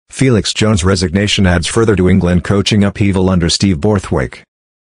Felix Jones' resignation adds further to England coaching upheaval under Steve Borthwick.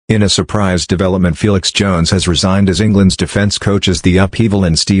 In a surprise development, Felix Jones has resigned as England's defence coach as the upheaval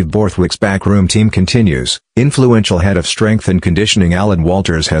in Steve Borthwick's backroom team continues. Influential head of strength and conditioning Alan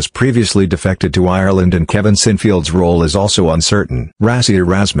Walters has previously defected to Ireland, and Kevin Sinfield's role is also uncertain. Rassie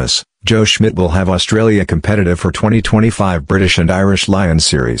Erasmus, Joe Schmidt will have Australia competitive for 2025 British and Irish Lions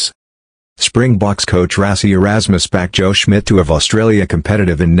series. Springboks coach Rassie Erasmus backed Joe Schmidt to have Australia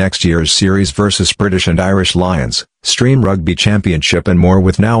competitive in next year's series versus British and Irish Lions. Stream Rugby Championship and more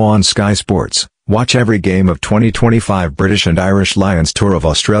with Now on Sky Sports. Watch every game of 2025 British and Irish Lions Tour of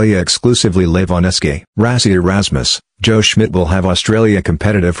Australia exclusively live on Sky. Rassie Erasmus, Joe Schmidt will have Australia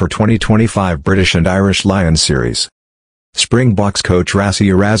competitive for 2025 British and Irish Lions series. Springboks coach Rassie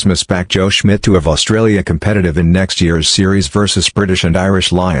Erasmus backed Joe Schmidt to have Australia competitive in next year's series versus British and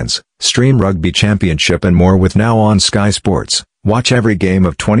Irish Lions. Stream Rugby Championship and more with Now on Sky Sports. Watch every game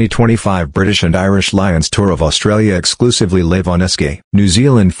of 2025 British and Irish Lions Tour of Australia exclusively live on Sky. New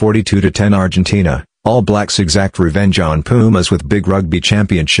Zealand 42-10 Argentina. All Blacks exact revenge on Pumas with big Rugby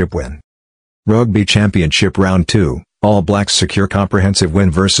Championship win. Rugby Championship Round 2. All Blacks secure comprehensive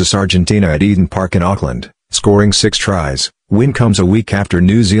win versus Argentina at Eden Park in Auckland, scoring 6 tries. Win comes a week after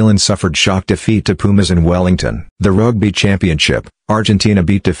New Zealand suffered shock defeat to Pumas in Wellington. The Rugby Championship, Argentina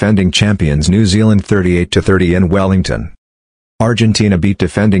beat defending champions New Zealand 38-30 in Wellington. Argentina beat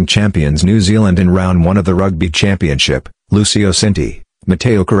defending champions New Zealand in Round 1 of the Rugby Championship. Lucio Cinti,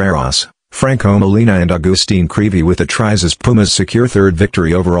 Mateo Carreras, Franco, Molina and Agustin Creevy with the tries as Pumas secure third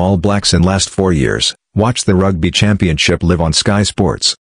victory over All Blacks in last 4 years. Watch the Rugby Championship live on Sky Sports.